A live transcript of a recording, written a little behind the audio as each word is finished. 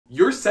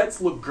Your sets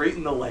look great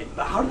in the light,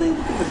 but how do they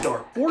look in the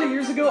dark? 4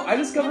 years ago, I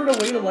discovered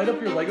a way to light up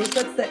your LEGO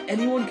sets that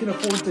anyone can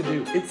afford to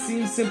do. It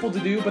seems simple to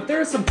do, but there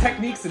are some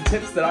techniques and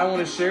tips that I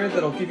want to share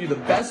that'll give you the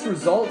best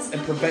results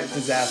and prevent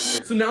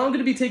disaster. So now I'm going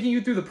to be taking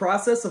you through the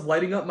process of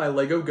lighting up my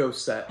LEGO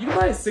Ghost set. You can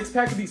buy a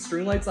 6-pack of these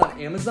string lights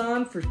on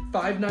Amazon for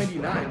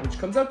 $5.99, which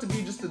comes out to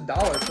be just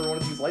 $1 for one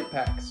of these light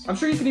packs. I'm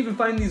sure you can even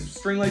find these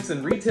string lights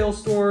in retail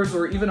stores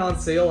or even on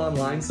sale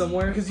online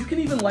somewhere, because you can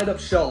even light up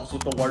shelves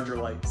with the larger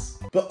lights.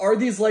 But are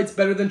these lights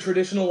better than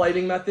traditional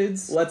lighting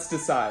methods? Let's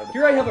decide.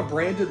 Here I have a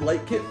branded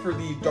light kit for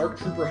the Dark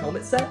Trooper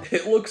helmet set.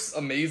 It looks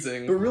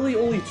amazing, but really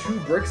only 2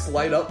 bricks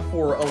light up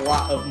for a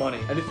lot of money.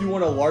 And if you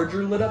want a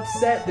larger lit up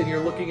set, then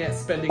you're looking at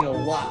spending a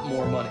lot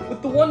more money.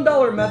 With the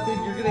 $1 method,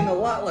 you're getting a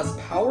lot less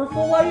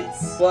powerful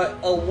lights, but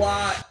a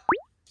lot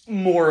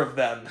more of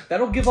them.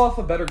 That'll give off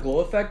a better glow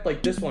effect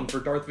like this one for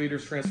Darth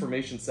Vader's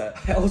transformation set.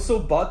 I also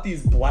bought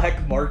these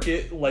black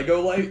market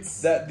Lego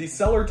lights that the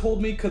seller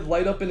told me could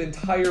light up an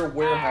entire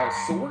warehouse.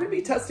 So we're gonna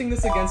be testing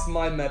this against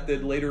my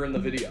method later in the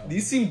video.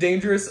 These seem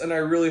dangerous and I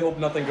really hope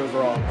nothing goes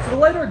wrong. So to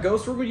light our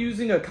Ghost, we're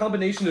using a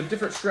combination of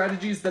different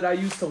strategies that I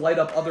use to light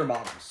up other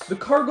models. The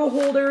cargo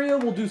hold area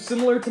will do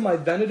similar to my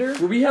Venator,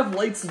 where we have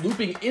lights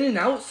looping in and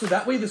out so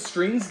that way the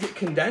strings get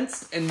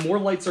condensed and more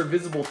lights are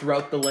visible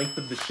throughout the length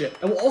of the ship.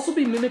 And we'll also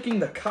be mimicking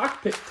the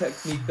cockpit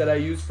technique that I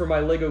use for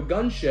my Lego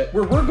gunship,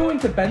 where we're going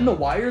to bend the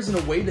wires in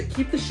a way that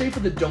keep the shape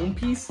of the dome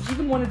piece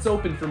even when it's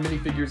open for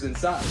minifigures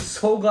inside.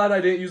 So glad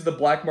I didn't use the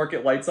black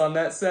market lights on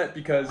that set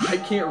because I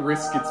can't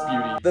risk its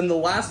beauty. Then the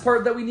last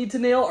part that we need to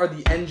nail are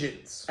the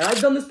engines. And I've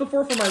done this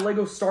before for my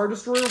Lego Star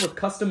Destroyer with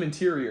custom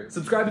interior.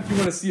 Subscribe if you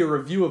want to see a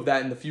review of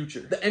that in the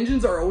future. The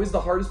engines are always the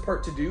hardest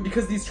part to do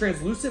because these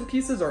translucent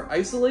pieces are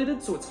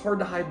isolated, so it's hard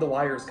to hide the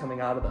wires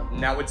coming out of them.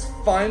 Now it's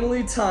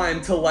finally time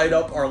to light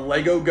up our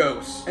Lego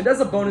Ghost. And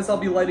as a bonus, I'll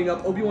be lighting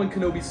up Obi-Wan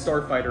Kenobi's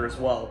Starfighter as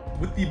well,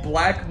 with the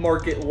black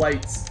market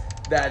lights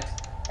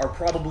that are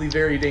probably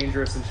very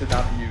dangerous and should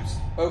not be used.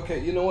 Okay,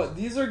 you know what?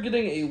 These are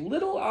getting a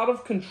little out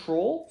of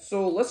control,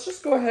 so let's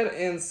just go ahead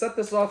and set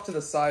this off to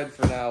the side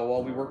for now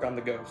while we work on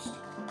the Ghost.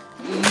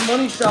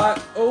 Money shot.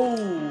 Oh,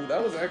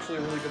 that was actually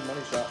a really good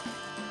money shot.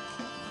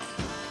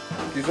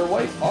 These are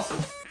white. Awesome.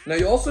 Now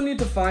you also need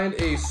to find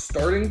a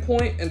starting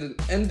point and an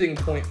ending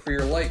point for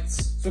your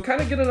lights. So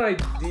kind of get an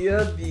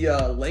idea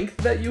the length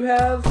that you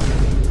have,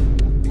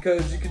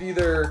 because you could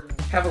either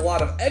have a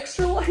lot of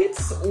extra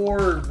lights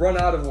or run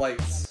out of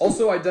lights.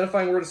 Also,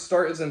 identifying where to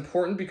start is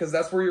important because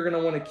that's where you're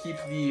gonna want to keep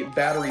the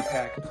battery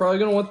pack. You're probably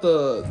gonna want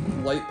the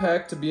light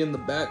pack to be in the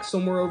back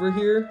somewhere over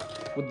here.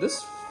 Would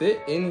this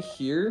fit in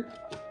here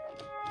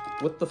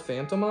with the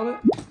Phantom on it?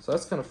 So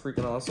that's kind of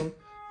freaking awesome.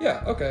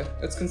 Yeah, okay,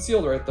 it's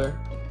concealed right there.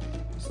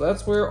 So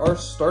that's where our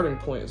starting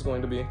point is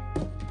going to be.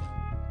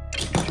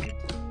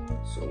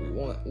 So we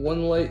want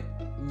one light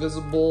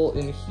visible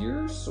in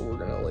here, so we're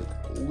gonna like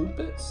loop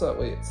it so that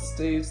way it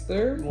stays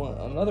there. We want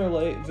another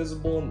light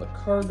visible in the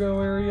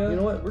cargo area. You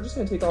know what, we're just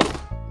gonna take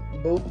off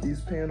both these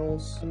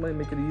panels. It might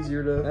make it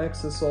easier to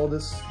access all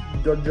this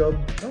jub.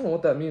 I don't know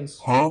what that means.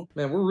 Huh?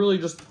 Man, we're really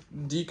just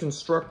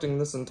deconstructing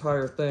this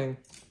entire thing.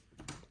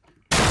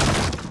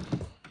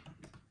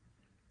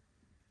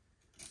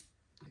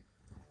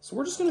 So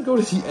we're just gonna go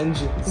to the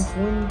engines.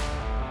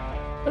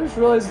 I just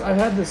realized I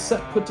had this set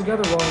put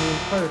together wrong the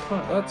entire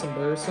time. That's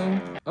embarrassing.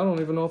 I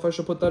don't even know if I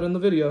should put that in the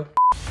video.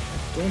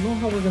 Don't know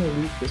how we're gonna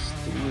loop this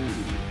through.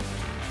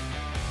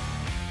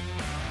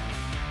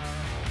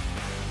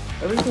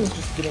 Everything's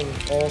just getting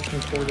all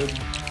contorted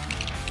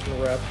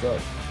and wrapped up.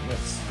 And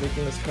that's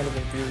making this kind of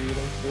infuriating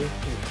to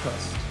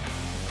test.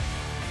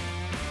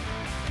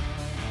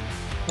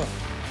 Huh.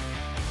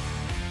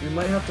 We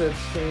might have to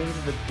change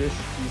the dish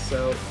piece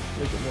out,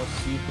 make it more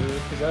see-through,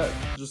 because that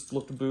just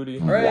looked booty.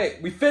 All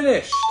right, we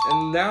finished.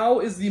 And now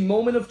is the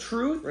moment of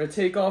truth. We're gonna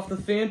take off the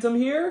Phantom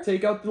here,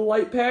 take out the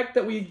light pack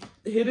that we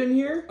hid in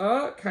here.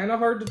 Kind of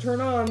hard to turn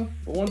on,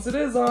 but once it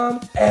is on,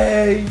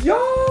 hey,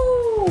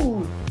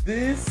 yo!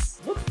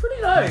 This looks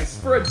pretty nice.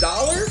 For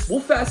 $1, we'll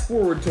fast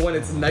forward to when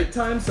it's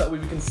nighttime so that way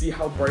we can see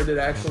how bright it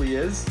actually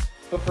is.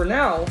 But for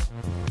now,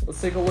 let's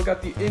take a look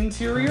at the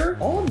interior.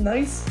 All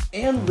nice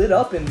and lit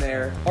up in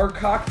there. Our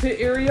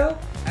cockpit area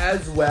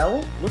as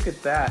well. Look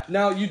at that.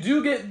 Now, you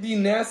do get the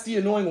nasty,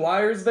 annoying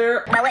wires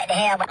there.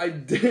 I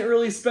didn't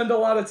really spend a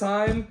lot of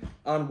time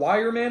on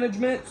wire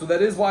management, so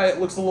that is why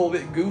it looks a little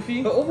bit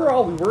goofy. But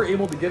overall, we were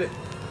able to get it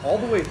all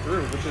the way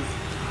through, which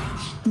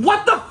is...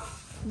 What the...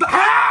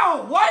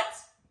 How? What?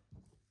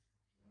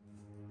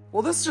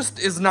 Well, this just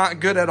is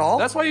not good at all.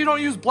 That's why you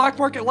don't use black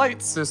market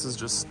lights. This is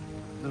just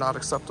not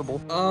acceptable.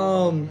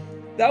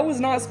 That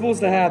was not supposed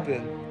to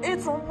happen.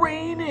 It's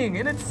raining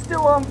and it's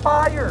still on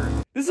fire.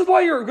 This is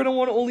why you're gonna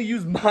want to only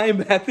use my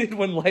method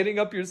when lighting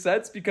up your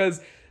sets,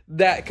 because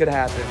that could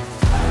happen.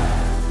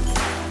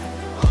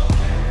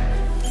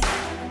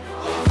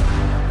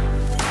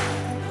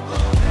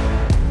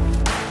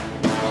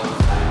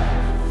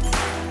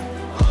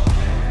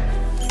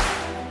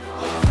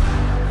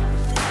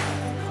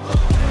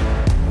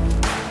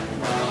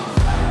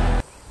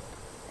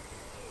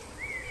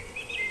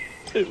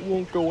 It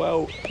won't go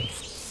out.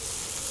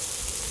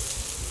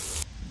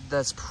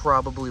 That's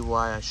probably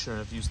why I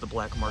shouldn't have used the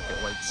black market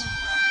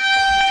lights.